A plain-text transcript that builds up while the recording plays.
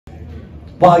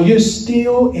while you're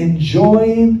still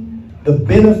enjoying the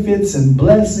benefits and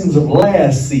blessings of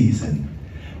last season,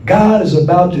 God is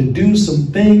about to do some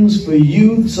things for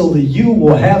you so that you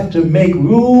will have to make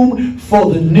room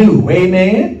for the new.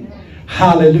 Amen?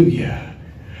 Hallelujah.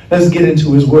 Let's get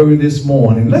into his word this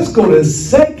morning. Let's go to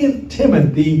 2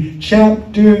 Timothy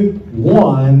chapter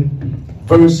 1,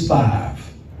 verse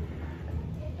 5.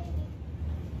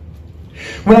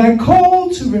 When I call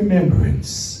to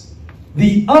remembrance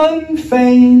the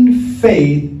unfeigned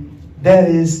faith that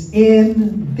is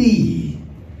in thee,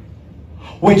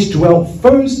 which dwelt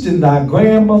first in thy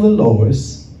grandmother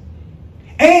Lois,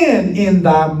 and in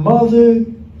thy mother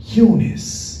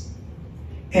Eunice,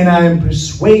 and I am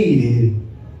persuaded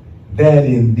that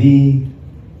in thee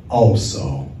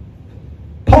also.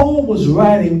 Paul was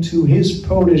writing to his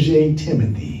protege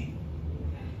Timothy,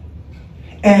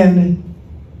 and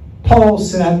Paul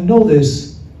said, I know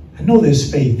there's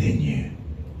faith in you.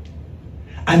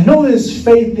 I know there's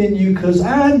faith in you because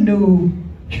I knew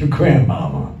your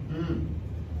grandmama.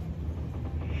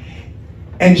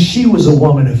 And she was a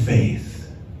woman of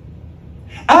faith.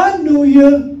 I knew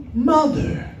your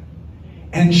mother,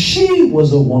 and she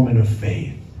was a woman of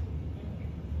faith.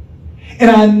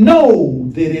 And I know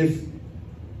that if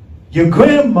your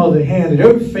grandmother handed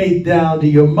her faith down to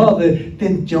your mother,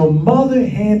 then your mother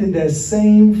handed that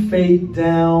same faith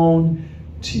down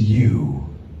to you.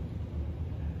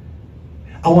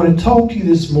 I want to talk to you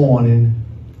this morning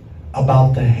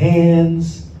about the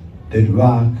hands that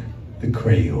rock the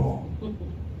cradle.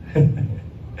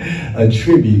 A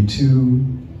tribute to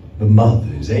the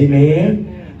mothers.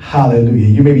 Amen. Hallelujah.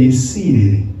 You may be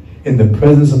seated in the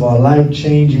presence of our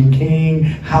life-changing King.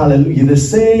 Hallelujah. The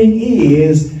saying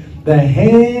is, the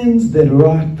hands that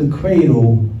rock the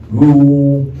cradle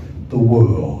rule the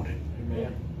world.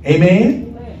 Amen.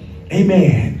 Amen.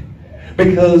 Amen.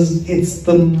 Because it's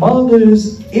the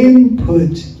mother's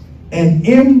input and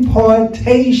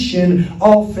impartation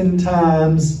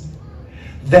oftentimes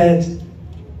that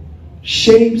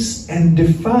shapes and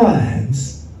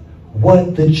defines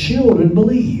what the children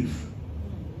believe.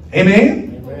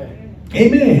 Amen? Amen.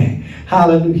 Amen.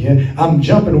 Hallelujah. I'm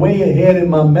jumping way ahead in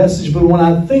my message, but when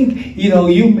I think,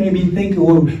 you may be thinking,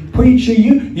 well, preacher,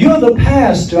 you're the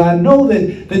pastor. I know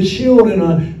that the children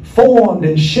are formed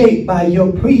and shaped by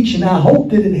your preaching. I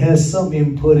hope that it has some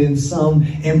input and some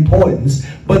importance.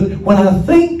 But when I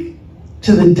think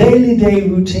to the day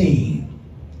routine,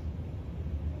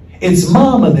 it's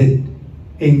mama that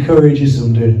encourages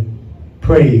them to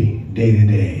pray day to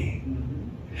day.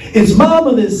 It's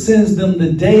mama that sends them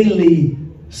the daily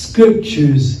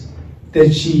scriptures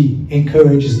that she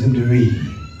encourages them to read.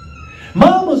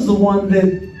 Mama's the one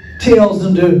that tells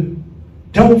them to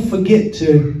don't forget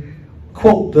to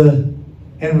quote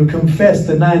and confess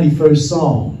the 91st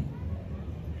Psalm.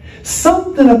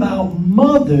 Something about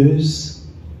mothers,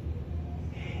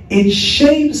 it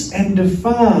shapes and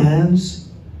defines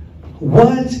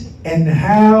what and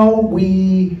how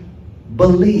we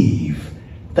believe.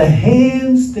 The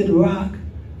hands that rock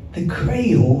the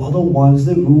cradle are the ones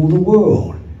that rule the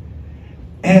world.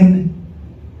 And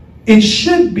it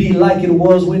should be like it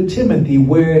was with Timothy,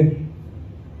 where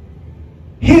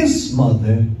his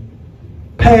mother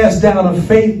passed down a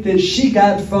faith that she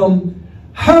got from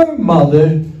her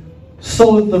mother,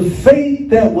 so that the faith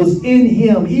that was in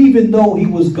him, even though he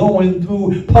was going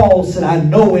through, Paul said, I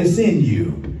know it's in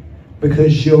you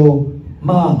because your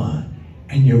mama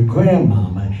and your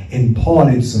grandmama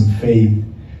imparted some faith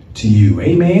to you.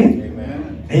 Amen?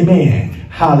 Amen. Amen.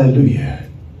 Hallelujah.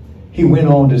 He went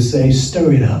on to say,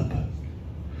 stir it up.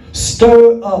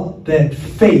 Stir up that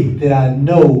faith that I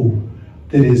know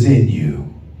that is in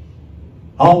you.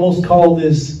 I almost call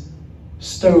this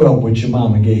stir up what your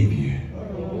mama gave you.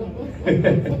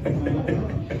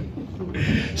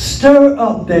 Stir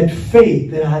up that faith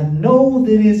that I know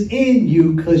that is in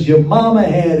you because your mama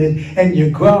had it and your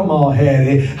grandma had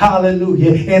it.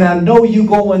 Hallelujah. And I know you're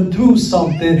going through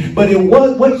something, but it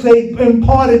was what they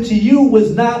imparted to you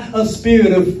was not a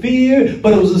spirit of fear,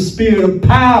 but it was a spirit of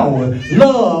power,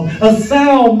 love, a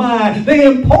sound mind. They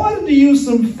imparted to you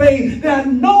some faith that I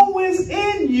know is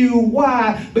in you.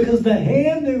 Why? Because the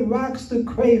hand that rocks the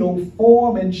cradle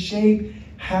form and shape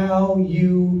how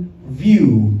you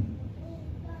view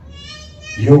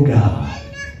your God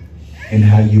and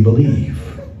how you believe.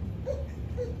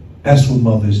 That's what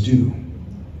mothers do.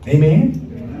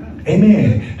 Amen?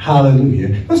 Amen.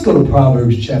 Hallelujah. Let's go to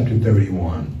Proverbs chapter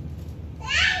 31.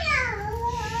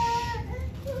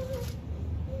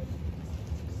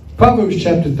 Proverbs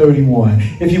chapter 31.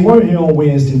 If you weren't here on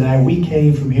Wednesday night, we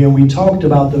came from here. We talked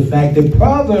about the fact that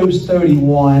Proverbs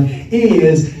 31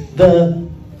 is the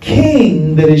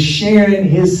king that is sharing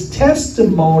his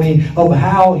testimony of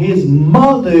how his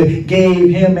mother gave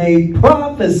him a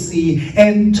prophecy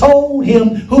and told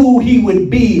him who he would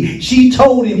be. She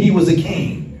told him he was a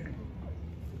king.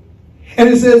 And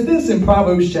it says this in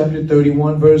Proverbs chapter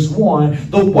 31, verse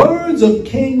 1, the words of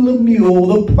King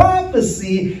Lemuel, the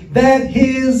prophecy that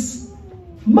his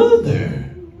mother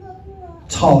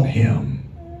taught him.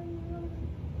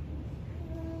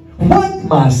 What,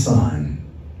 my son?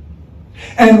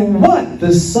 And what,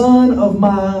 the son of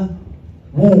my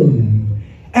womb?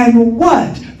 And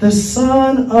what, the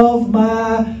son of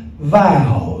my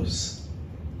vows?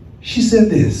 She said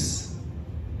this,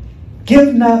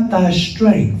 give not thy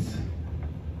strength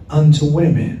unto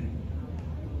women,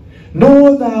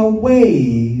 nor thy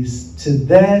ways to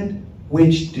that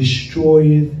which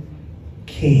destroyeth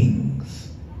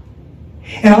kings.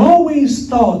 And I always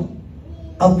thought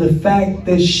of the fact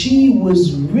that she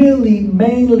was really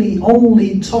mainly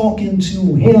only talking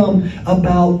to him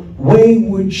about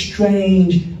wayward,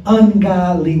 strange,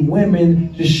 ungodly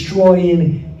women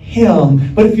destroying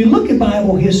him. But if you look at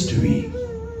Bible history,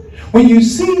 when you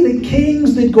see the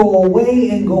kings that go away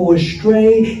and go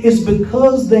astray, it's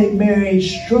because they married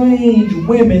strange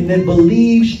women that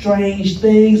believe strange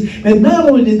things. And not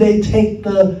only did they take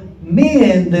the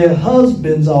men, their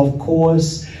husbands, of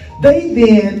course, they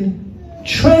then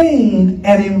trained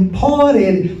and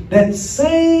imparted that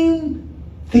same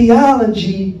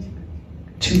theology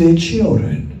to their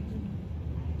children.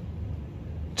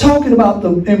 Talking about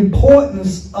the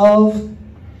importance of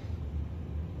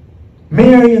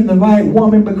marrying the right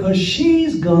woman because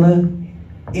she's gonna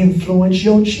influence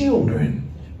your children.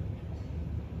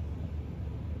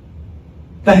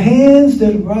 The hands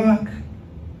that rock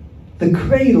the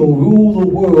cradle rule the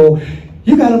world.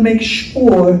 You got to make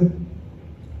sure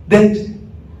that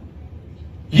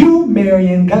you're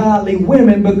marrying godly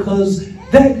women, because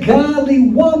that godly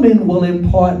woman will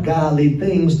impart godly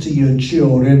things to your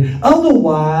children.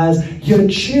 Otherwise, your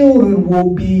children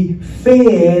will be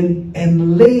fed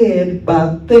and led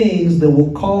by things that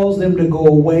will cause them to go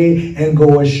away and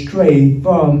go astray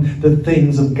from the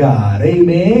things of God.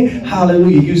 Amen.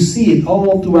 Hallelujah. You see it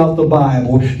all throughout the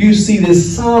Bible. You see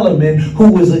this Solomon, who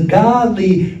was a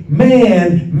godly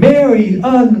man, married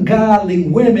ungodly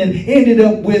women, ended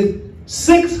up with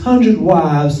 600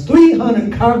 wives,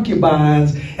 300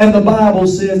 concubines, and the Bible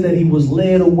says that he was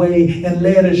led away and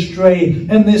led astray.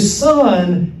 And this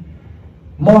son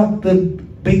marked the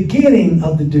beginning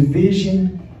of the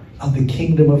division of the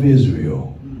kingdom of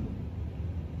Israel.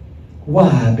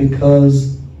 Why?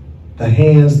 Because the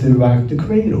hands that rock the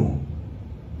cradle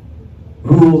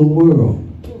rule the world.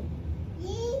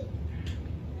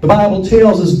 The Bible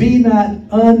tells us, be not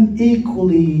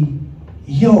unequally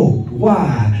yoked.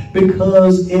 Why?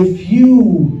 Because if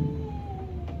you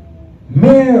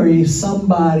marry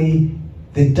somebody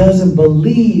that doesn't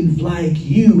believe like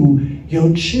you,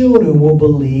 your children will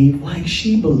believe like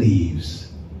she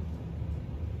believes.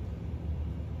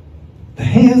 The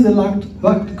hands that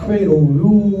lock the cradle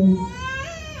rule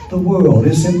the world.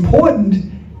 It's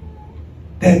important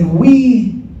that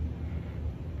we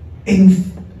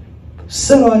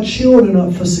set our children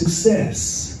up for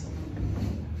success,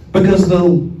 because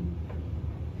the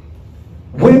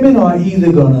women are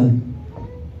either going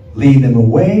to lead them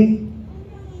away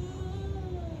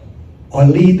or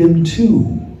lead them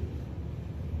to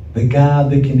the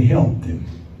God that can help them.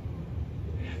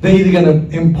 They're either going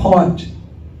to impart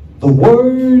the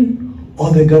word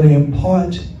or they're going to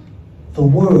impart the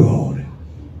world.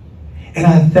 And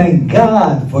I thank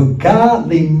God for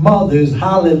godly mothers,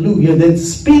 hallelujah, that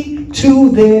speak to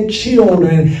their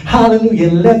children, hallelujah,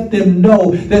 and let them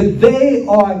know that they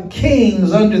are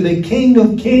kings under the King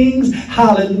of Kings,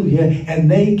 hallelujah,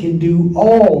 and they can do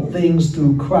all things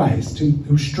through Christ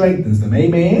who strengthens them.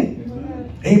 Amen.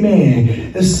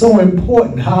 Amen. It's so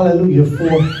important, hallelujah, for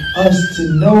us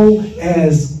to know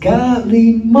as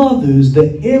godly mothers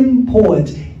the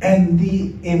import and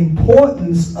the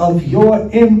importance of your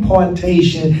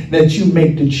impartation that you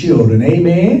make to children.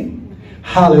 Amen.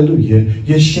 Hallelujah.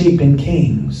 You're shaping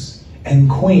kings and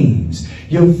queens.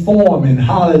 You're forming,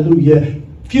 hallelujah,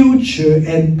 future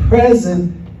and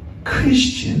present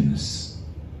Christians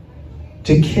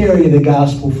to carry the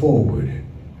gospel forward.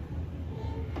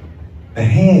 The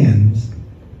hands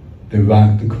that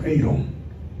rock the cradle.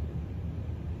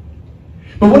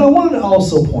 But what I wanted to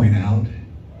also point out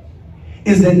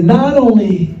is that not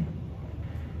only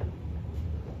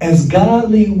as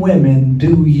godly women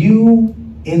do you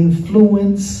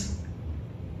influence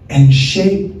and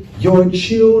shape your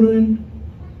children,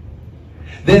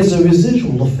 there's a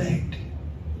residual effect.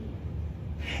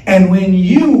 And when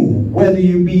you, whether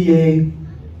you be a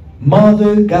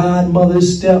mother, godmother,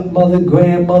 stepmother,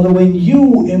 grandmother, when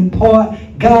you impart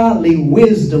godly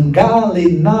wisdom,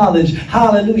 godly knowledge,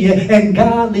 hallelujah, and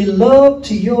godly love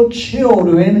to your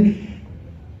children,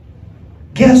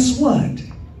 guess what?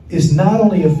 It's not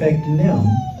only affecting them,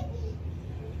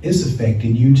 it's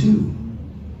affecting you too.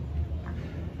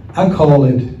 I call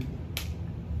it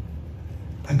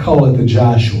the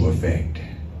Joshua effect.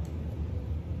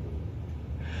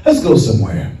 Let's go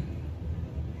somewhere.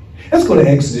 Let's go to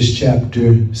Exodus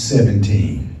chapter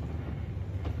 17.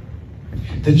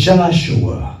 The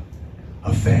Joshua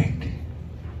effect.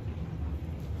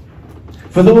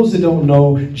 For those that don't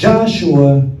know,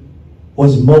 Joshua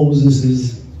was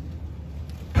Moses'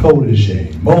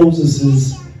 protege,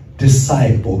 Moses'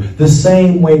 disciple. The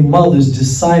same way mothers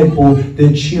disciple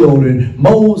their children,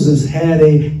 Moses had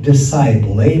a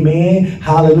disciple. Amen.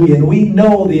 Hallelujah. And we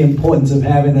know the importance of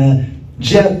having a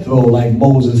Jethro like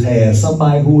Moses had,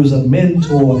 somebody who was a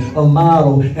mentor, a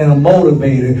model, and a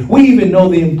motivator. We even know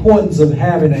the importance of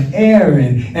having an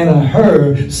Aaron and a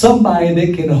Hur, somebody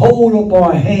that can hold up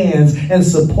our hands and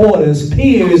support us,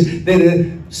 peers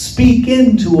that speak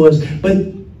into us.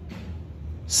 But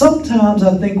sometimes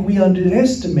I think we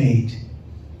underestimate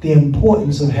the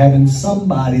importance of having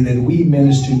somebody that we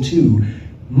minister to.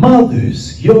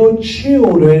 Mothers, your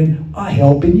children are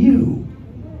helping you.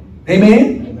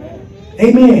 Amen?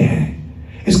 Amen.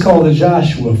 It's called the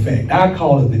Joshua effect. I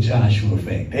call it the Joshua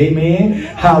effect. Amen.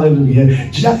 Hallelujah.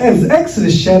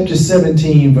 Exodus chapter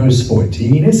 17 verse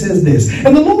 14. It says this.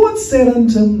 And the Lord said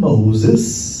unto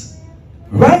Moses,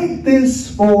 write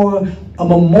this for a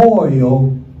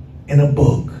memorial in a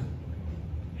book,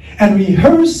 and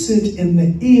rehearse it in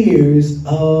the ears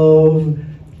of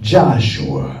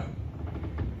Joshua.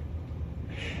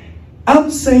 I'm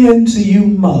saying to you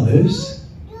mothers,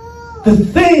 the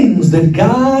things that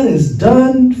God has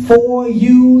done for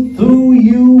you, through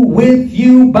you, with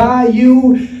you, by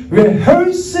you,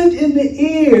 rehearse it in the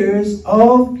ears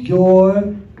of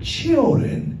your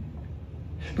children.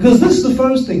 Because this is the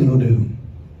first thing it'll do.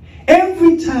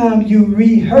 Every time you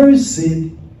rehearse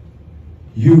it,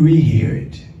 you rehear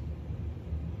it.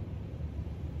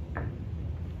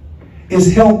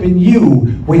 It's helping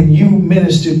you when you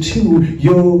minister to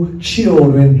your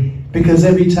children. Because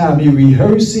every time you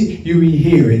rehearse it, you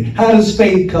rehear it. How does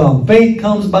faith come? Faith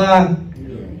comes by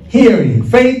hearing.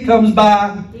 Faith comes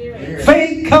by hearing.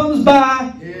 Faith comes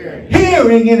by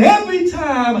hearing. And every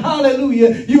time,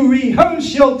 hallelujah, you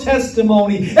rehearse your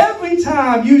testimony. Every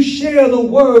time you share the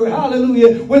word,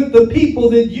 hallelujah, with the people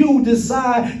that you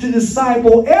decide to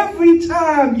disciple. Every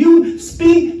time you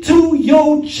speak to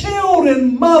your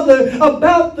children, mother,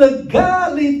 about the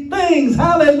godly things,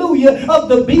 hallelujah, of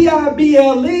the Bible,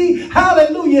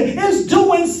 hallelujah, it's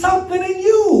doing something in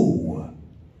you.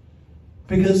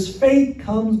 Because faith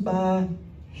comes by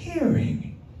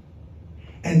hearing,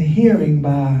 and hearing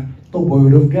by the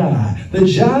word of God. The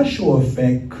Joshua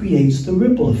effect creates the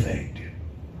ripple effect.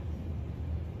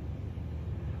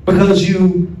 Because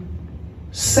you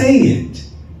say it,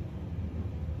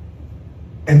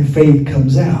 and faith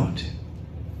comes out.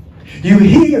 You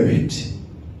hear it,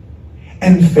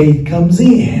 and faith comes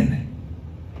in.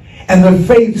 And the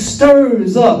faith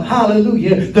stirs up,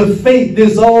 hallelujah, the faith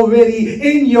that's already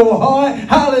in your heart,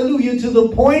 hallelujah, to the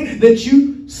point that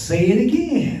you say it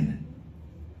again.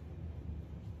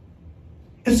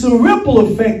 It's a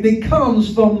ripple effect that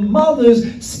comes from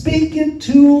mothers speaking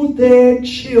to their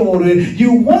children.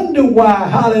 You wonder why,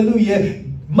 hallelujah,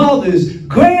 mothers,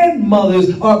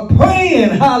 grandmothers are praying,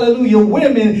 hallelujah,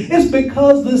 women. It's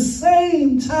because the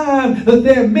same time that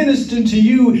they're ministering to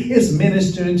you is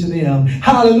ministering to them.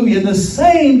 Hallelujah. The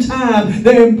same time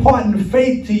they're imparting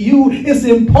faith to you, it's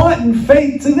imparting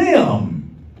faith to them.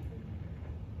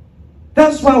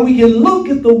 That's why we can look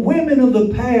at the women of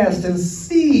the past and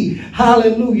see,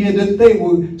 hallelujah, that they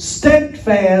were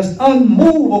steadfast,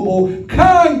 unmovable,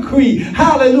 concrete,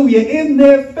 hallelujah, in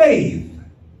their faith.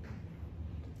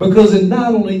 Because it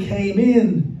not only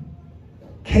came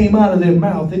out of their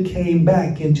mouth, it came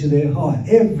back into their heart.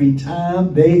 Every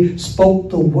time they spoke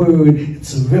the word,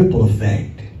 it's a ripple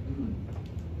effect.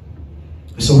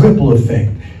 It's a ripple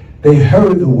effect. They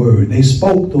heard the word, they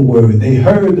spoke the word, they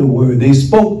heard the word, they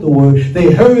spoke the word,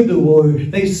 they heard the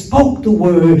word, they spoke the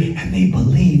word, and they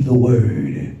believed the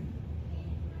word.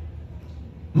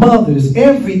 Mothers,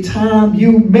 every time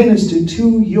you minister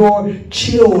to your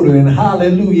children,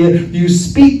 hallelujah, you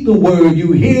speak the word,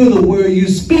 you hear the word, you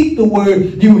speak the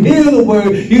word, you hear the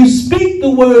word, you speak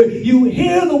the word, you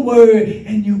hear the word,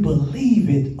 and you believe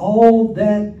it all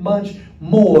that much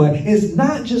more. It's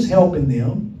not just helping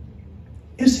them.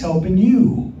 It's helping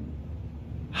you.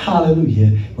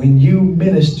 Hallelujah. When you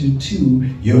minister to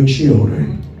your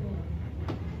children.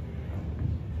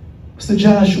 It's the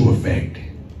Joshua effect.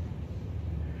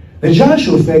 The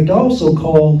Joshua effect also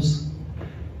calls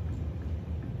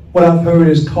what I've heard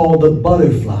is called the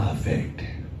butterfly effect.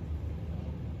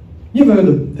 You've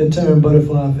heard the term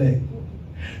butterfly effect?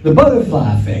 The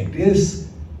butterfly effect is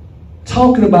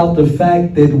talking about the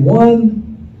fact that one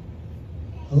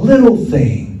little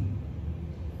thing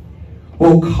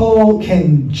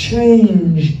can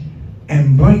change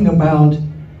and bring about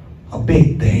a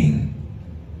big thing.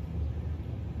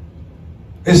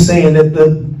 It's saying that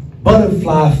the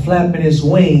butterfly flapping its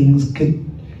wings could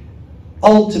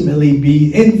ultimately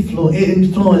be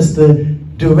influence the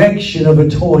direction of a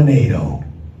tornado.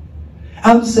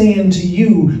 I'm saying to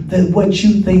you that what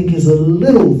you think is a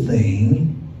little thing,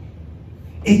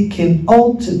 it can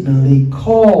ultimately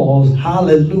cause,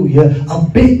 hallelujah, a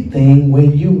big thing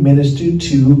when you minister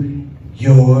to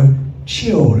your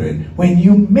children. When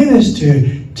you minister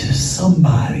to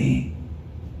somebody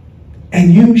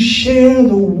and you share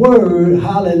the word,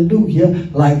 hallelujah,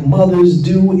 like mothers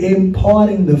do,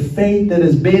 imparting the faith that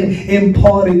has been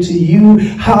imparted to you,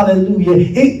 hallelujah,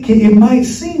 it might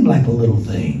seem like a little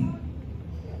thing.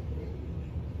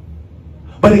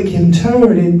 But it can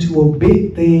turn into a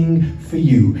big thing for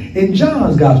you. In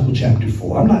John's Gospel, chapter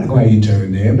 4, I'm not going to have you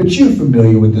turn there, but you're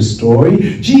familiar with the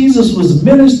story. Jesus was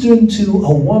ministering to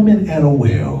a woman at a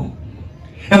well.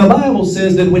 And the Bible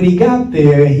says that when he got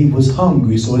there, he was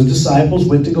hungry. So his disciples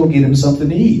went to go get him something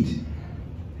to eat.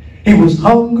 He was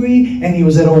hungry and he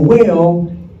was at a well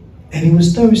and he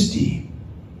was thirsty.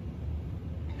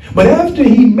 But after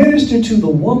he ministered to the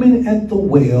woman at the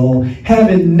well,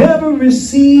 having never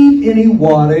received any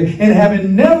water and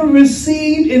having never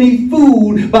received any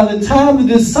food, by the time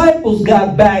the disciples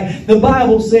got back, the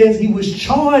Bible says he was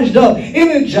charged up,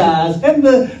 energized. And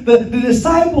the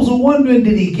disciples were wondering,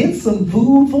 did he get some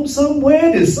food from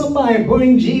somewhere? Did somebody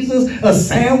bring Jesus a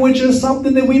sandwich or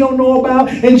something that we don't know about?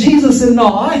 And Jesus said,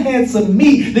 no, I had some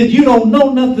meat that you don't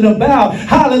know nothing about.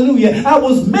 Hallelujah. I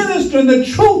was ministering the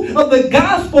truth of the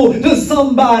gospel to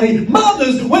somebody.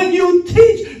 Mothers, when you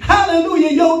teach, hallelujah,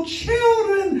 your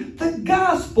children the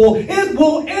gospel, it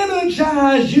will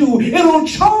energize you. It will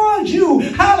charge you,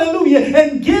 hallelujah,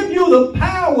 and give you the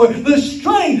power, the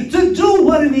strength to do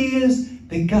what it is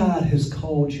that God has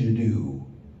called you to do.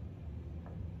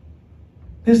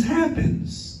 This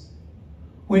happens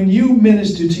when you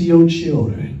minister to your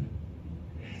children.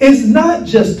 It's not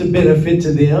just a benefit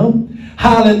to them,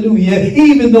 hallelujah,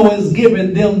 even though it's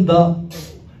giving them the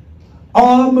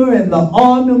armor and the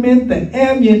armament, the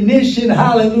ammunition,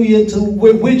 hallelujah,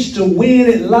 with which to win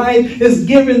in life. Is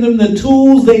giving them the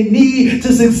tools they need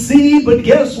to succeed. But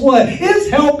guess what? It's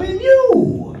helping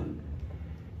you.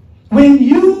 When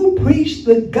you preach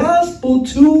the gospel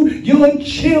to your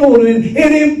children,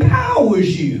 it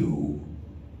empowers you.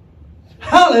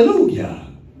 Hallelujah.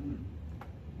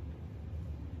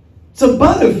 It's a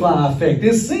butterfly effect.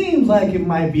 It seems like it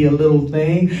might be a little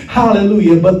thing.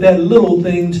 Hallelujah. But that little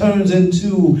thing turns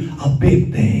into a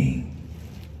big thing.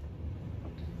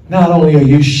 Not only are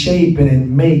you shaping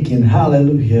and making,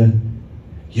 hallelujah,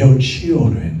 your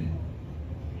children,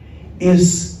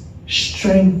 it's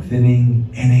strengthening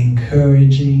and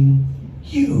encouraging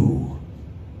you.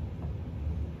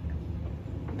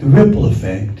 The ripple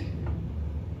effect,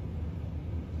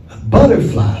 the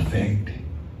butterfly effect,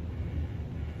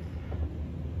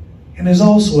 and there's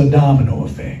also a domino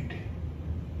effect.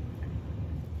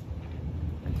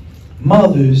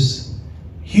 Mothers,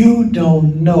 you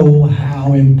don't know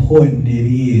how important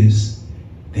it is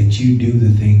that you do the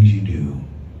things you do.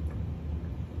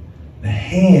 The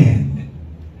hand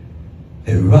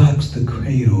that rocks the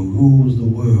cradle rules the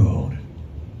world,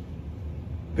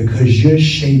 because you're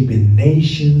shaping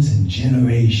nations and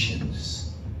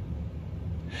generations.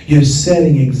 You're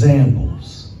setting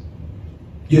examples.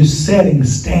 You're setting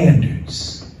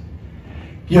standards.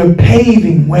 You're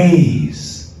paving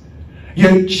ways.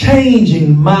 You're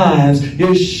changing minds.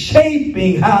 You're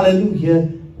shaping, hallelujah,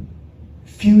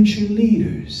 future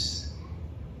leaders.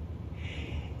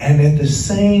 And at the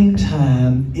same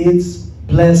time, it's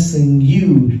blessing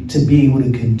you to be able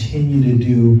to continue to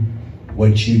do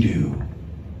what you do.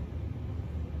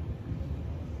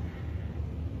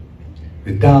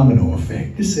 The domino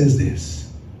effect. It says this.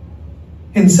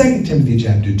 In 2 Timothy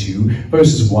chapter 2,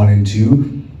 verses 1 and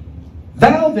 2,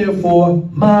 thou therefore,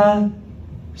 my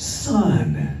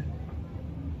son,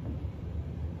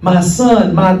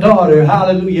 my daughter,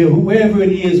 hallelujah, whoever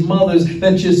it is, mothers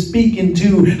that you're speaking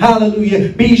to,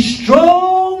 hallelujah, be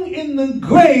strong in the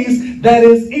grace that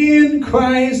is in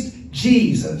Christ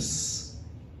Jesus.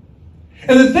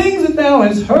 And the things that thou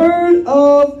hast heard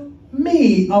of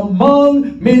me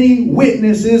among many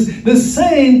witnesses, the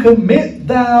same commit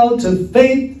thou to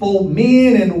faithful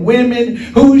men and women,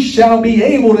 who shall be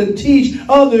able to teach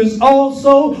others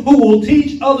also, who will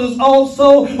teach others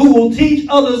also, who will teach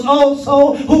others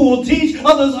also, who will teach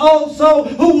others also,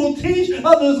 who will teach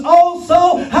others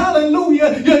also.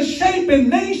 Hallelujah. You're shaping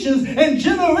nations and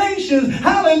generations.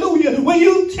 Hallelujah. When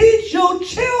you teach your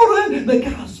children the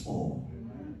gospel,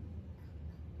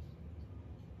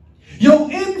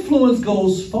 your influence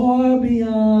goes far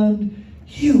beyond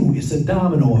you. It's a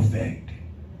domino effect.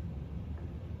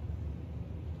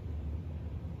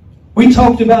 We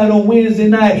talked about it on Wednesday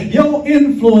night. Your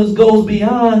influence goes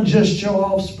beyond just your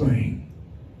offspring.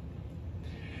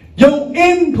 Your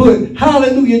input,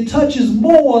 hallelujah, touches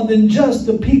more than just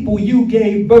the people you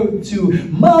gave birth to.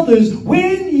 Mothers,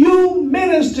 when you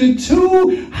minister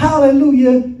to,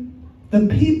 hallelujah, the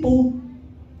people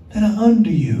that are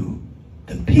under you,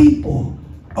 the people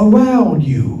around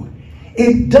you,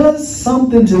 it does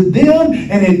something to them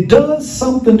and it does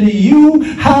something to you.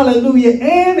 Hallelujah.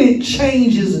 And it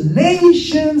changes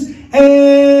nations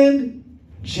and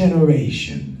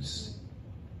generations.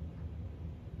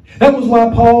 That was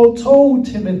why Paul told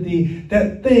Timothy,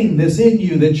 that thing that's in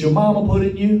you, that your mama put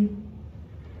in you,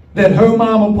 that her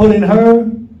mama put in her,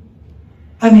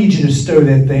 I need you to stir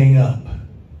that thing up.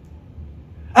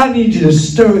 I need you to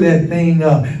stir that thing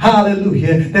up.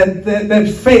 Hallelujah. That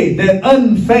faith, that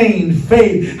unfeigned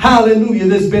faith, hallelujah,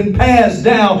 that's been passed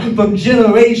down from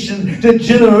generation to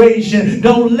generation.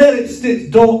 Don't let it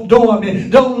sit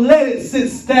dormant. Don't let it sit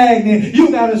stagnant.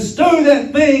 You got to stir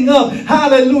that thing up.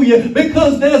 Hallelujah.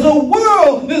 Because there's a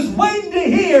world that's waiting to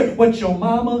hear what your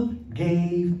mama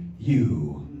gave you.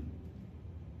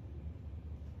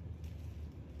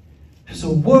 It's a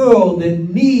world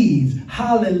that needs,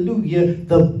 hallelujah,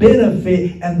 the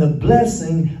benefit and the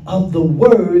blessing of the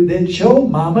word that your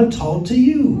mama taught to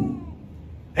you.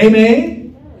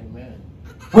 Amen? Amen.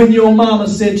 When your mama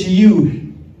said to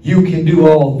you, you can do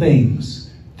all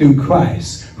things through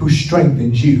Christ who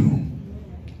strengthens you.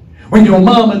 When your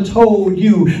mama told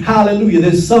you, hallelujah,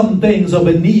 that some things are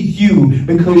beneath you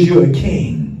because you're a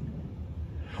king.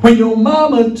 When your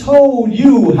mama told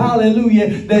you,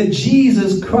 hallelujah, that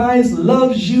Jesus Christ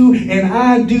loves you and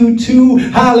I do too,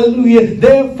 hallelujah,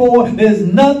 therefore there's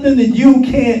nothing that you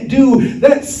can't do.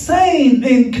 That same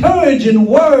encouraging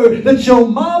word that your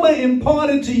mama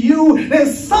imparted to you,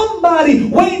 there's somebody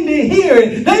waiting to hear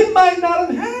it. They might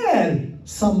not have had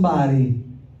somebody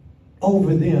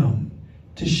over them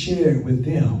to share it with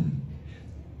them.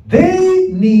 They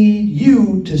need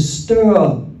you to stir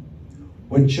up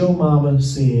what your mama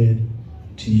said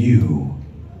to you.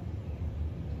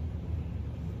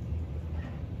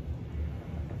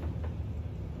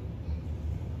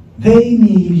 They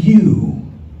need you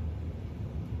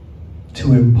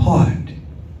to impart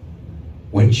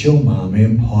what your mama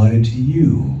imparted to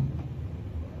you.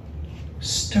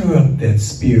 Stir up that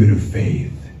spirit of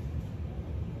faith.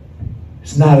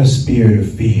 It's not a spirit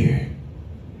of fear.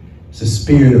 It's a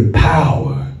spirit of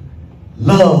power,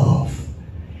 love,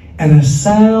 and a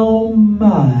sound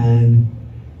mind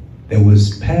that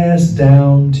was passed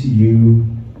down to you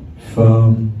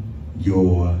from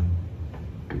your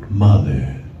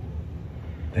mother.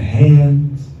 The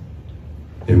hands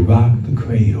that rock the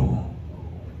cradle,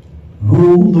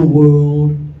 rule the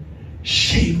world,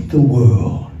 shape the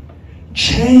world,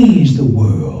 change the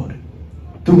world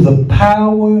through the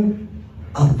power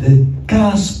of the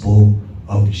gospel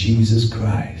of Jesus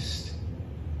Christ.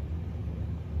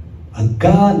 A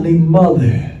godly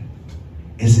mother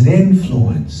is an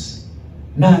influence,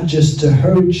 not just to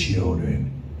her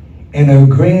children and her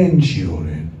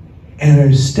grandchildren and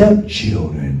her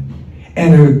stepchildren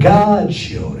and her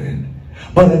godchildren,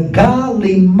 but a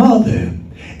godly mother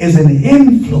is an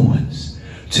influence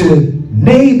to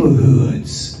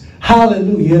neighborhoods,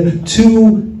 hallelujah,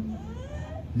 to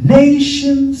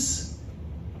nations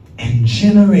and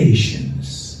generations.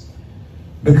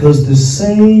 Because the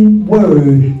same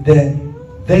word that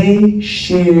they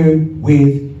shared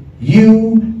with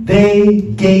you, they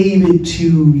gave it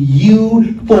to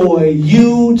you for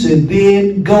you to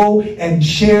then go and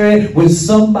share it with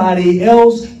somebody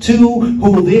else too,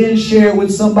 who'll then share it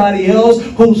with somebody else,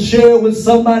 who'll share it with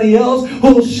somebody else,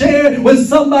 who'll share it with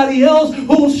somebody else,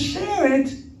 who'll share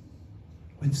it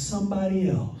with somebody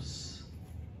else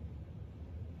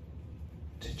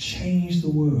to change the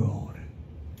world.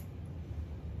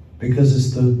 Because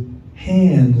it's the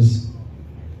hands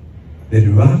that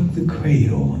rock the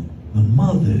cradle, the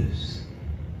mothers,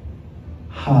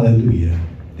 hallelujah,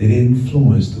 that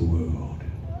influence the world.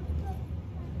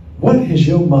 What has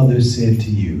your mother said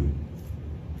to you?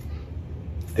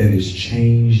 that has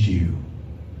changed you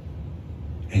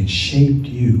and shaped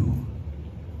you.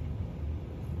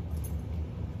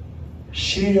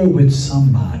 Share with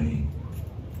somebody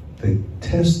the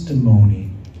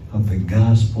testimony of the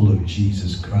gospel of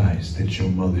Jesus Christ that your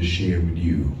mother shared with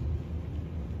you.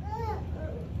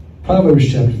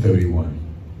 Proverbs chapter 31.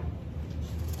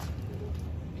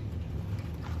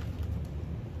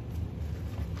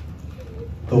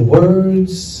 The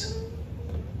words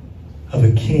of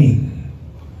a king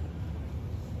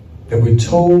that were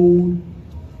told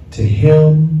to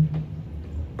him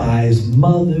by his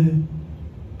mother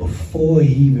before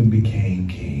he even became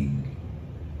king.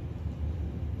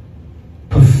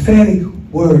 Prophetic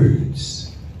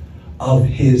words of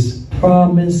his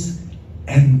promise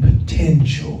and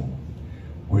potential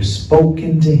were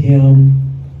spoken to him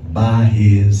by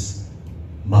his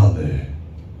mother.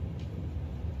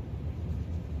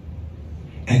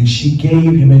 And she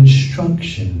gave him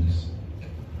instructions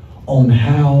on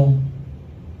how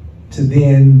to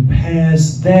then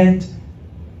pass that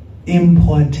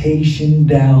impartation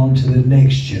down to the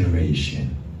next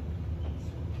generation.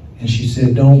 And she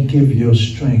said, don't give your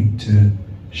strength to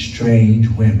strange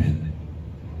women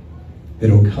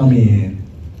that'll come in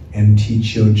and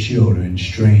teach your children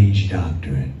strange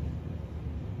doctrine.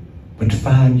 But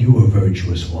find you a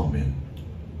virtuous woman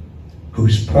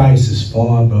whose price is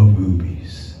far above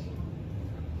rubies,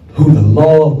 who the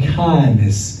law of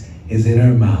kindness is in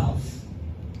her mouth,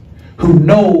 who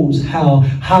knows how,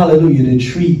 hallelujah, to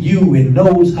treat you and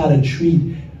knows how to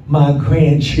treat my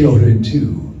grandchildren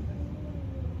too.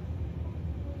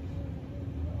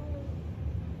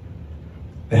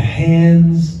 The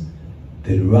hands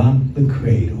that rock the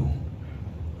cradle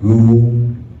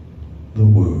rule the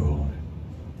world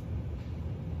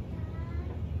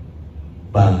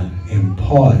by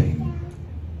imparting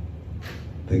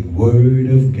the word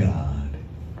of God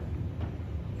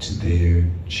to their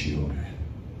children.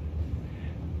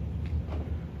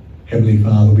 Heavenly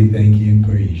Father, we thank you and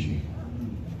praise you.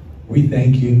 We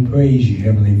thank you and praise you,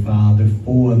 Heavenly Father,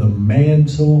 for the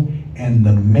mantle and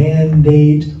the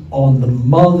mandate on the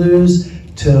mothers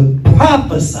to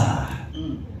prophesy.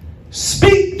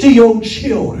 Speak to your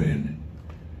children,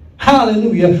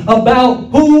 hallelujah, about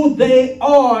who they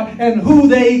are and who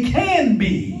they can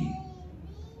be.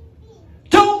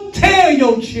 Don't tear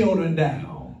your children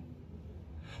down,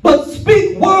 but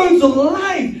speak words of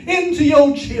life into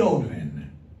your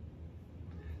children.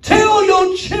 Tell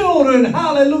your children,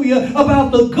 hallelujah,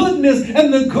 about the goodness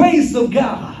and the grace of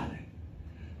God.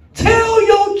 Tell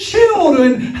your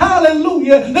children,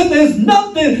 hallelujah, that there's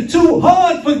nothing too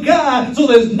hard for God, so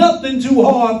there's nothing too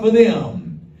hard for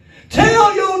them.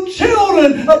 Tell your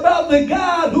children about the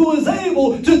God who is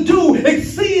able to do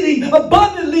exceeding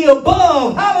abundantly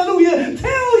above. Hallelujah.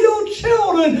 Tell your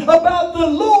children about the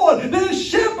Lord, their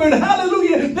shepherd.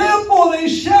 Hallelujah. Therefore they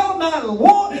shall not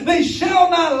want, they shall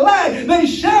not lack, they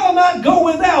shall not go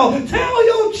without. Tell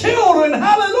your children,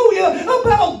 hallelujah,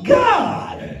 about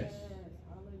God.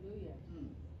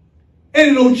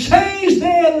 And it'll change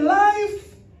their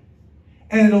life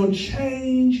and it'll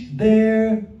change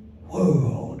their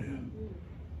world.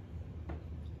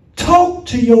 Talk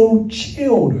to your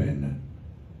children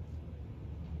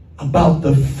about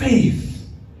the faith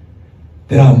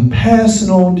that I'm passing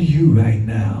on to you right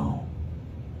now.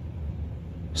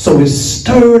 So it's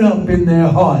stirred up in their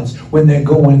hearts when they're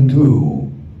going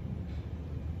through.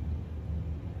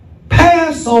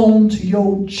 Pass on to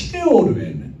your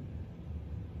children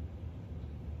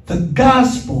the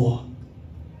gospel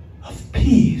of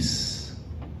peace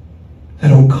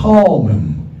that'll calm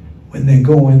them when they're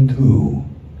going through.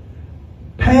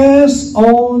 Pass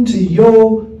on to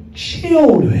your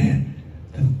children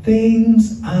the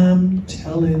things I'm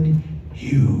telling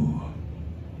you.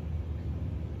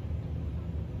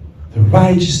 The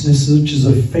righteousness which is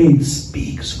of faith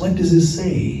speaks. What does it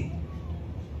say?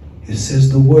 It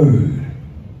says the word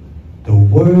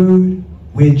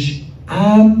which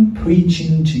I'm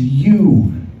preaching to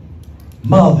you,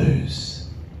 mothers.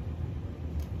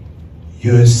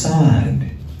 You're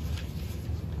assigned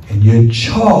and you're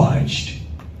charged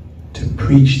to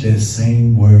preach that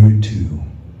same word too.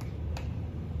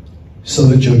 So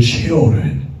that your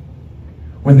children,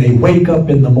 when they wake up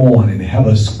in the morning, have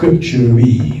a scripture to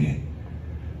read.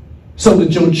 So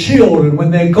that your children,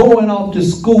 when they're going off to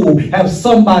school, have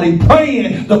somebody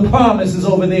praying the promises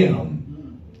over them.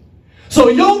 So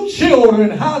your children,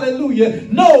 hallelujah,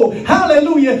 know,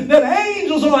 hallelujah, that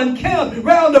angels are encamped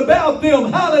round about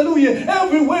them, hallelujah,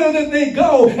 everywhere that they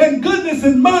go. And goodness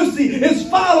and mercy is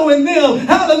following them,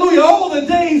 hallelujah, all the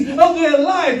days of their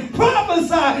life.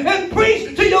 Prophesy and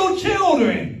preach to your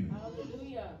children.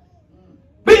 Hallelujah.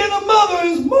 Be a mother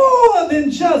is more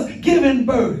than just giving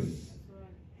birth.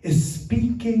 It's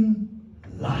speaking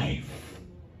life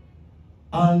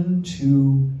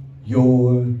unto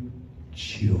your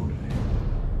children.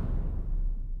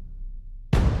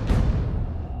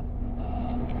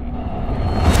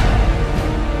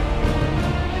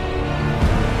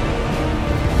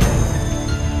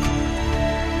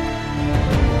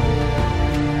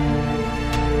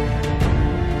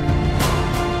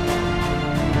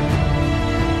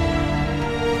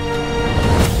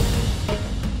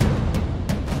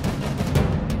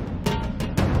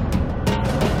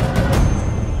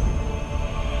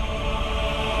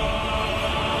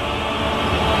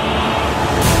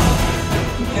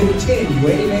 Continue,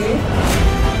 amen.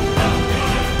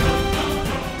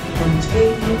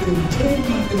 Continue,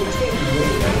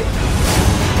 amen.